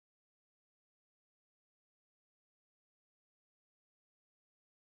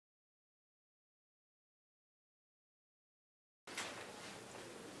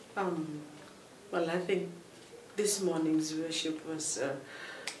Um, well, I think this morning's worship was it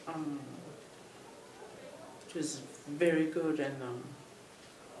was very good, and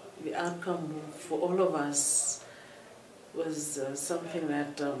the outcome for all of us was something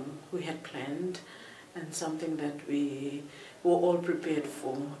that we had planned and something that we were all prepared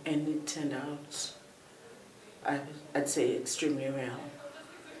for, and it turned out, I'd say, extremely well.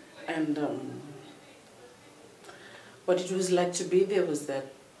 And what it was like to be there was that,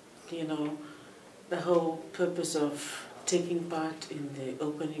 you know, the whole purpose of taking part in the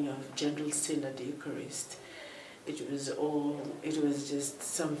opening of General Synod Eucharist, it was just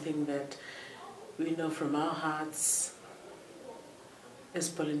something that we know from our hearts as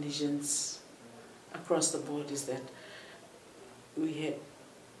Polynesians across the board, is that we had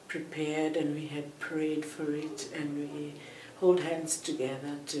prepared and we had prayed for it, and we hold hands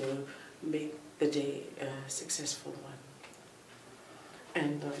together to make the day a successful one.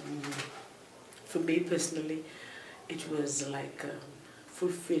 And for me personally, it was like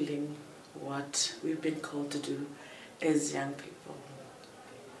fulfilling what we've been called to do as young people,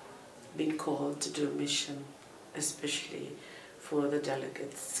 being called to do a mission, especially for the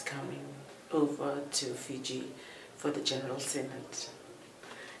delegates coming over to Fiji for the General Synod.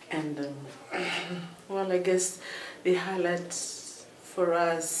 And well, I guess the highlight for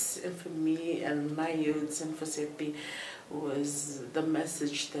us and for me and my youths and for Sepi was the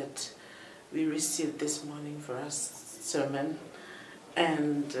message that we received this morning for our sermon,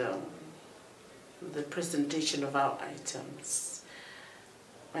 and the presentation of our items.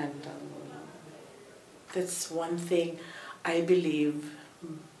 And that's one thing I believe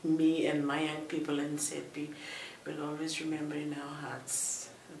me and my young people in Sepi will always remember in our hearts,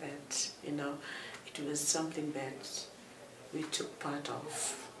 that, you know, it was something that we took part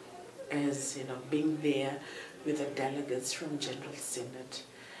of as, you know, being there with the delegates from General Synod,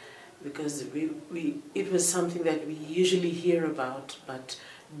 because it was something that we usually hear about, but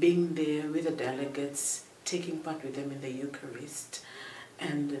being there with the delegates, taking part with them in the Eucharist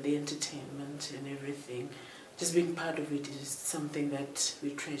and the entertainment and everything, just being part of it is something that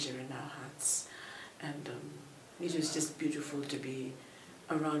we treasure in our hearts. And it was just beautiful to be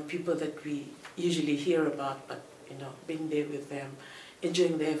around people that we usually hear about, but, you know, being there with them,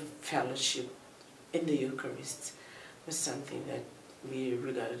 enjoying their fellowship in the Eucharist was something that we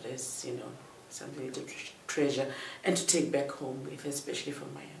regarded as, you know, something to treasure and to take back home with, especially for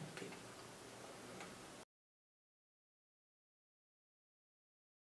my